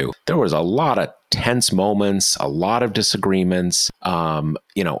 2022, there was a lot of tense moments, a lot of disagreements, a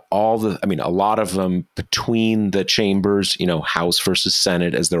lot of them between the chambers, House versus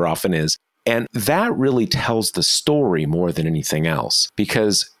Senate, as there often is. And that really tells the story more than anything else,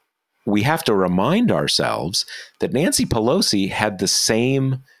 because we have to remind ourselves that Nancy Pelosi had the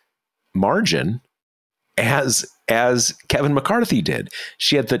same margin as Kevin McCarthy did.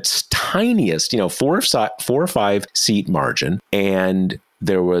 She had the tiniest, 4 or 5 seat margin, and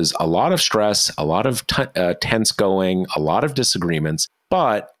there was a lot of stress, a lot of tense going, a lot of disagreements,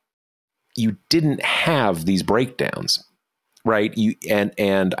 but you didn't have these breakdowns, right?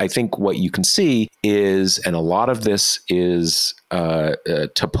 And I think what you can see is, and a lot of this is to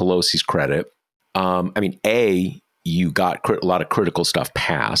Pelosi's credit. You got a lot of critical stuff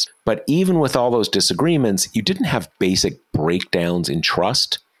passed, but even with all those disagreements, you didn't have basic breakdowns in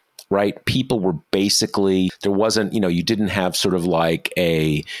trust, right? People were basically, there wasn't, you didn't have sort of like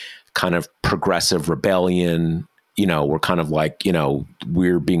a kind of progressive rebellion, we're kind of like,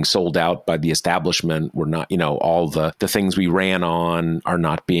 we're being sold out by the establishment. We're not, all the things we ran on are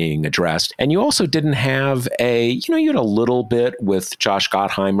not being addressed. And you also didn't have you had a little bit with Josh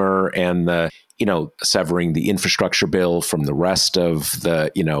Gottheimer and the, severing the infrastructure bill from the rest of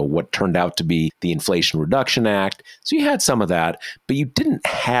the, what turned out to be the Inflation Reduction Act. So you had some of that, but you didn't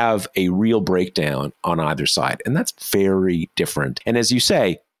have a real breakdown on either side. And that's very different. And as you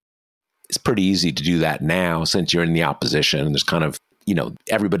say, it's pretty easy to do that now since you're in the opposition and there's kind of,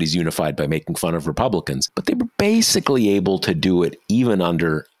 everybody's unified by making fun of Republicans, but they were basically able to do it even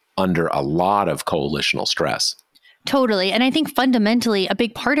under a lot of coalitional stress. Totally. And I think fundamentally a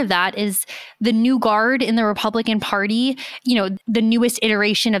big part of that is the new guard in the Republican Party, the newest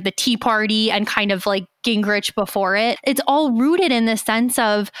iteration of the Tea Party and kind of like Gingrich before it. It's all rooted in the sense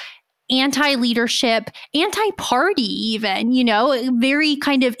of anti-leadership, anti-party even, very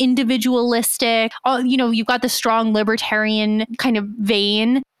kind of individualistic. You've got the strong libertarian kind of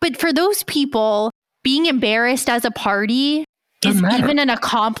vein. But for those people, being embarrassed as a party is even an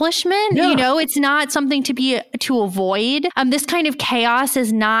accomplishment. Yeah. It's not something to avoid. This kind of chaos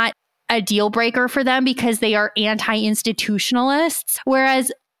is not a deal breaker for them because they are anti-institutionalists,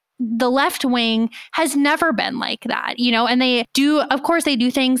 whereas the left wing has never been like that, and they do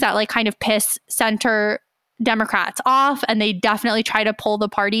things that like kind of piss center Democrats off, and they definitely try to pull the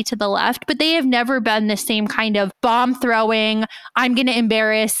party to the left, but they have never been the same kind of bomb throwing, I'm going to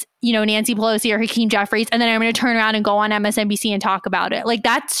embarrass, Nancy Pelosi or Hakeem Jeffries, and then I'm going to turn around and go on MSNBC and talk about it. Like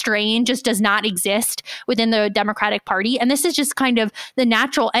that strain just does not exist within the Democratic Party. And this is just kind of the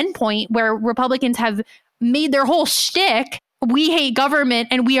natural endpoint where Republicans have made their whole shtick. We hate government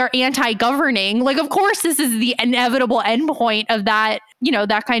and we are anti-governing. Like, of course, this is the inevitable endpoint of that,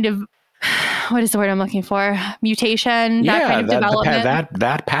 that kind of, what is the word I'm looking for? Mutation, that kind of development.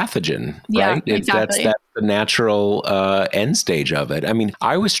 That pathogen, right? Yeah, exactly. That's the natural end stage of it. I mean,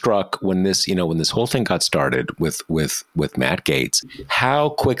 I was struck when this whole thing got started with Matt Gaetz, how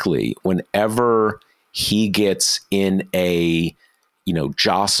quickly, whenever he gets in a,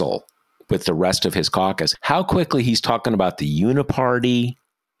 jostle with the rest of his caucus, how quickly he's talking about the uniparty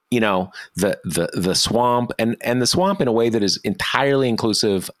the swamp and the swamp in a way that is entirely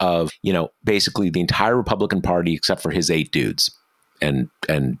inclusive of, basically the entire Republican Party except for his 8 dudes and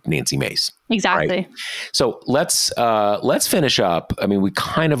Nancy Mace. Exactly. Right? So let's finish up. I mean, we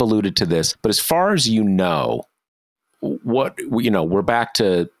kind of alluded to this, but as far as we're back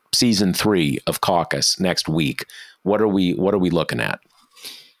to season 3 of Caucus next week. What are we looking at?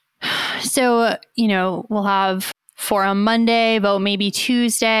 So, we'll have forum Monday, vote maybe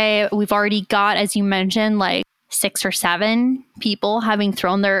Tuesday. We've already got, as you mentioned, like 6 or 7 people having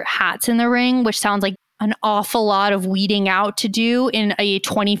thrown their hats in the ring, which sounds like an awful lot of weeding out to do in a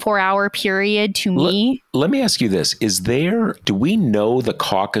 24-hour period to me. Let me ask you this. Do we know the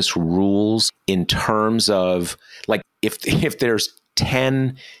caucus rules in terms of, like, if there's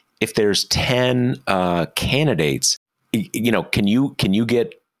 10 candidates, can you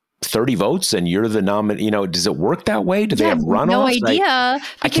get 30 votes and you're the nominee? Does it work that way? Do they have runoffs? No idea.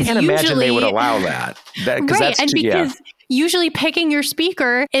 I can't imagine they would allow that. Right. Because usually picking your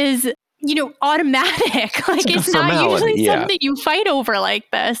speaker is, automatic. Like it's not usually something you fight over like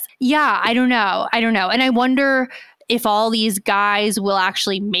this. Yeah, I don't know. And I wonder if all these guys will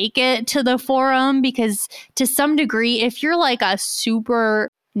actually make it to the forum, because to some degree, if you're like a super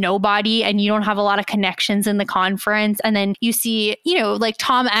nobody and you don't have a lot of connections in the conference, and then you see, like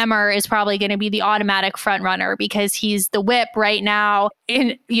Tom Emmer is probably going to be the automatic front runner because he's the whip right now.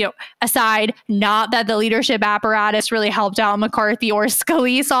 And, aside, not that the leadership apparatus really helped out McCarthy or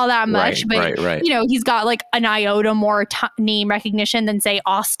Scalise all that much, but he's got like an iota more name recognition than say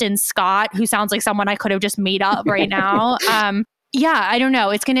Austin Scott, who sounds like someone I could have just made up right now. Yeah, I don't know.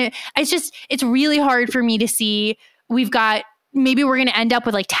 It's really hard for me to see. Maybe we're going to end up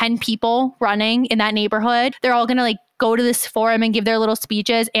with like 10 people running in that neighborhood. They're all going to like go to this forum and give their little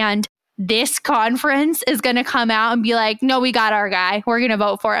speeches. And this conference is going to come out and be like, no, we got our guy. We're going to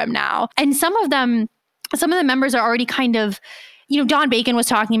vote for him now. And some of the members are already kind of, Don Bacon was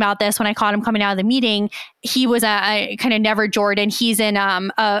talking about this when I caught him coming out of the meeting. He was a kind of never Jordan. He's in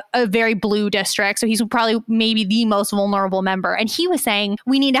a very blue district. So he's probably maybe the most vulnerable member. And he was saying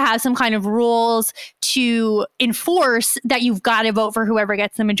we need to have some kind of rules to enforce that you've got to vote for whoever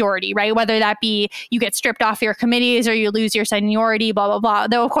gets the majority, right? Whether that be you get stripped off your committees or you lose your seniority, blah, blah, blah.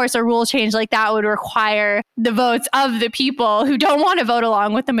 Though, of course, a rule change like that would require the votes of the people who don't want to vote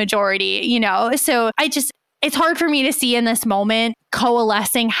along with the majority, So it's hard for me to see in this moment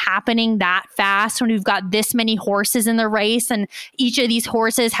coalescing happening that fast when we've got this many horses in the race, and each of these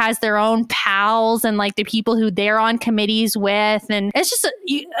horses has their own pals and like the people who they're on committees with. And it's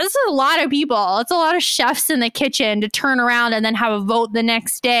a lot of people. It's a lot of chefs in the kitchen to turn around and then have a vote the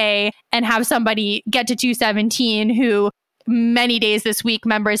next day and have somebody get to 217 who many days this week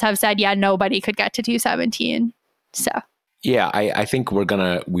members have said, yeah, nobody could get to 217. So. Yeah, I think we're going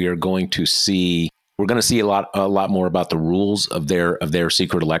to see a lot more about the rules of their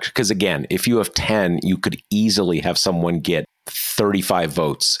secret election. Because again, if you have 10, you could easily have someone get 35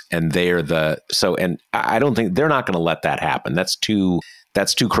 votes, and and I don't think they're not going to let that happen. That's too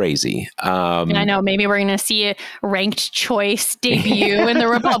crazy. And I know maybe we're going to see a ranked choice debut in the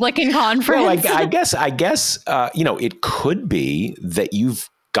Republican conference. Well, I guess it could be that you've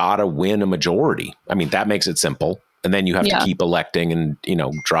got to win a majority. I mean, that makes it simple. And then you have to keep electing and,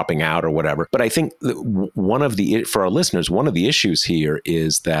 dropping out or whatever. But I think for our listeners, one of the issues here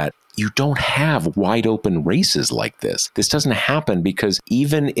is that you don't have wide open races like this. This doesn't happen because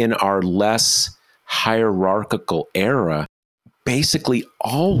even in our less hierarchical era, basically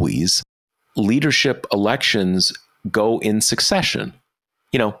always leadership elections go in succession.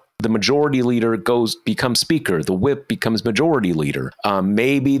 The majority leader becomes speaker. The whip becomes majority leader.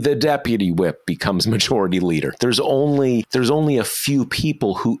 Maybe the deputy whip becomes majority leader. There's only a few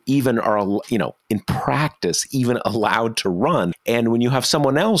people who even are, in practice, even allowed to run. And when you have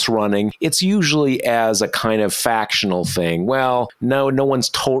someone else running, it's usually as a kind of factional thing. Well, no one's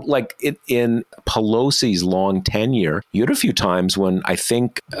told. Like in Pelosi's long tenure, you had a few times when I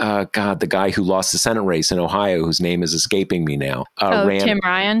think, the guy who lost the Senate race in Ohio, whose name is escaping me now, Tim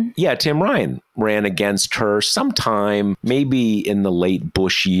Ryan. Yeah, Tim Ryan ran against her sometime, maybe in the late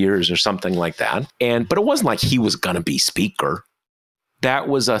Bush years or something like that. But it wasn't like he was going to be speaker. That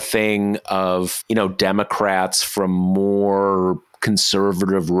was a thing of, Democrats from more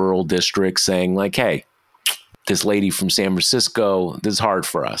conservative rural districts saying like, hey, this lady from San Francisco, this is hard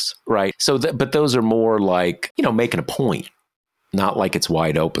for us, right? So, but those are more like, making a point, not like it's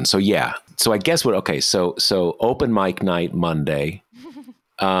wide open. So yeah. So I guess so open mic night Monday.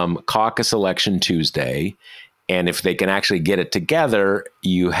 Caucus election Tuesday, and if they can actually get it together,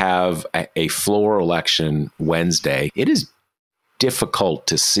 you have a floor election Wednesday. It is difficult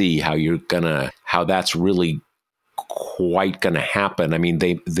to see how that's really quite going to happen. I mean,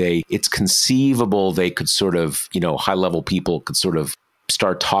 it's conceivable they could sort of, high level people could sort of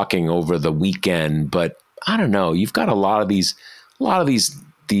start talking over the weekend, but I don't know. You've got a lot of these,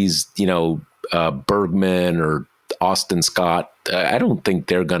 Bergman or Austin Scott. I don't think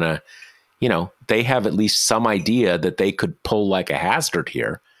they're going to, they have at least some idea that they could pull like a Hastert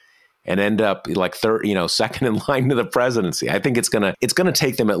here and end up like second in line to the presidency. I think it's gonna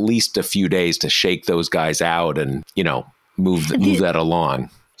take them at least a few days to shake those guys out and move that along.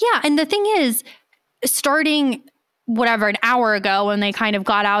 Yeah, and the thing is, starting an hour ago when they kind of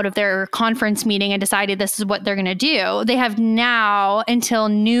got out of their conference meeting and decided this is what they're going to do, they have now until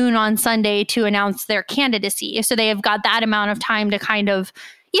noon on Sunday to announce their candidacy. So they have got that amount of time to kind of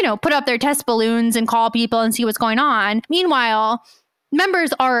put up their test balloons and call people and see what's going on. Meanwhile,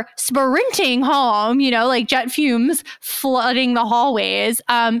 members are sprinting home, like jet fumes flooding the hallways.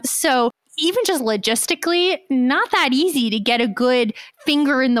 So even just logistically, not that easy to get a good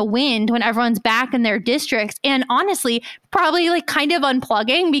finger in the wind when everyone's back in their districts. And honestly, probably like kind of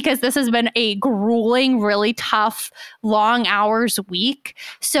unplugging, because this has been a grueling, really tough, long hours week.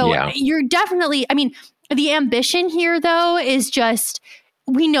 So You're definitely, the ambition here, though, is just,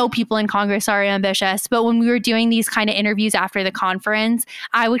 we know people in Congress are ambitious, but when we were doing these kind of interviews after the conference,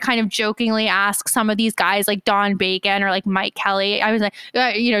 I would kind of jokingly ask some of these guys like Don Bacon or like Mike Kelly, I was like,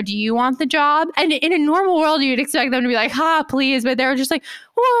 do you want the job? And in a normal world, you'd expect them to be like, please. But they're just like,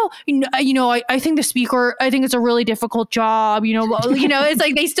 well, I think the speaker, I think it's a really difficult job. It's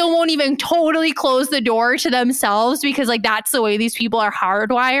like they still won't even totally close the door to themselves, because like that's the way these people are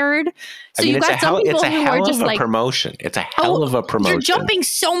hardwired. So you've got some people who are just like promotion. It's a hell of a promotion. You're jumping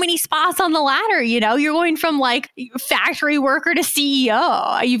so many spots on the ladder. You're going from like factory worker to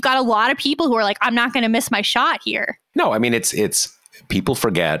CEO. You've got a lot of people who are like, I'm not going to miss my shot here. No, it's people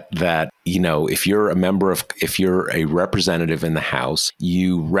forget that, if you're a representative in the House,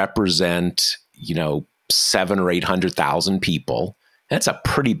 you represent, 700,000 or 800,000 people. That's a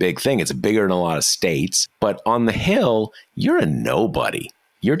pretty big thing. It's bigger than a lot of states. But on the Hill, you're a nobody.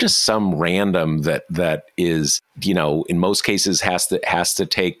 You're just some random that is, in most cases has to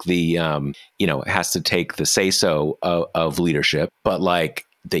take the, say so of leadership. But like,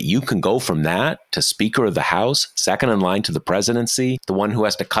 that you can go from that to Speaker of the House, second in line to the presidency, the one who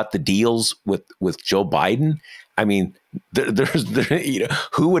has to cut the deals with Joe Biden. I mean,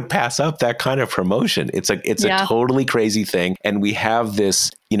 who would pass up that kind of promotion? It's a totally crazy thing, and we have this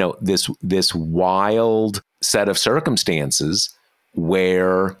wild set of circumstances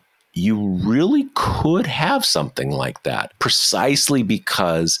where you really could have something like that, precisely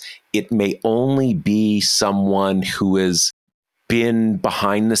because it may only be someone who is been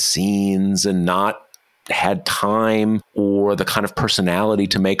behind the scenes and not had time or the kind of personality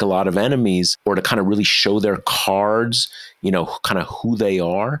to make a lot of enemies or to kind of really show their cards, kind of who they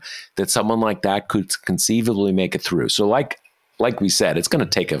are, that someone like that could conceivably make it through. So like we said, it's going to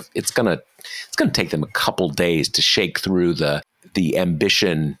take them a couple days to shake through the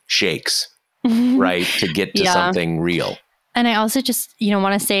ambition shakes, right? To get to something real. And I also just,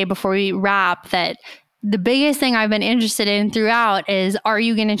 want to say before we wrap that the biggest thing I've been interested in throughout is, are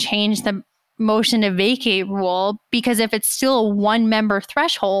you going to change the motion to vacate rule? Because if it's still a 1-member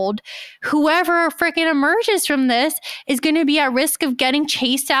threshold, whoever freaking emerges from this is going to be at risk of getting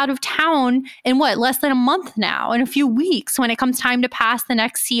chased out of town in less than a month now, in a few weeks, when it comes time to pass the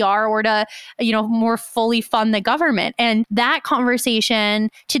next CR or to, more fully fund the government. And that conversation,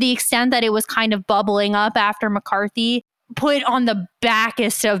 to the extent that it was kind of bubbling up after McCarthy, put on the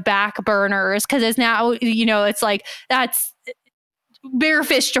backest of back burners, because it's now, it's like, that's bigger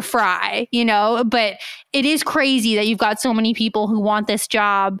fish to fry, but it is crazy that you've got so many people who want this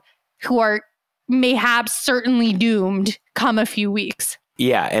job who are mayhaps certainly doomed come a few weeks.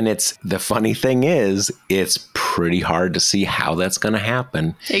 Yeah. And the funny thing is, it's pretty hard to see how that's going to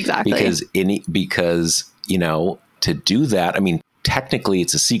happen. Exactly. Because, to do that, technically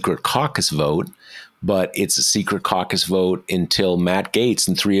it's a secret caucus vote, but it's a secret caucus vote until Matt Gaetz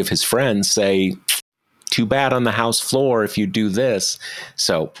and 3 of his friends say, too bad on the House floor if you do this.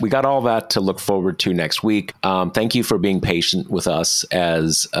 So we got all that to look forward to next week. Thank you for being patient with us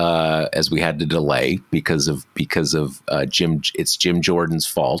as we had to delay because of Jim. It's Jim Jordan's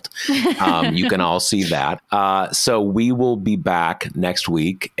fault. You can all see that. So we will be back next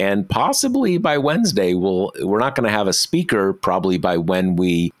week, and possibly by Wednesday we're not going to have a speaker probably by when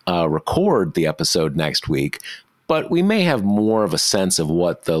we record the episode next week. But we may have more of a sense of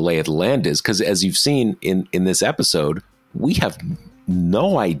what the lay of the land is, because as you've seen in this episode, we have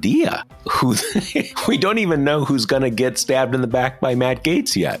no idea who, we don't even know who's going to get stabbed in the back by Matt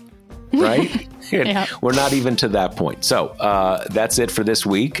Gaetz yet, right? Yeah. We're not even to that point. So that's it for this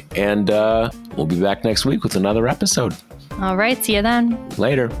week. And we'll be back next week with another episode. All right. See you then.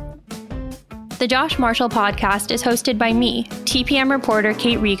 Later. The Josh Marshall podcast is hosted by me, TPM reporter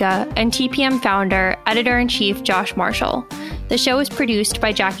Kate Riga, and TPM founder, editor-in-chief Josh Marshall. The show is produced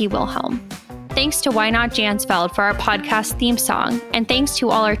by Jackie Wilhelm. Thanks to Why Not Jansfeld for our podcast theme song, and thanks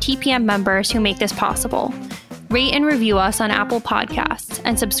to all our TPM members who make this possible. Rate and review us on Apple Podcasts,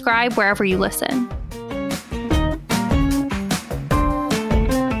 and subscribe wherever you listen.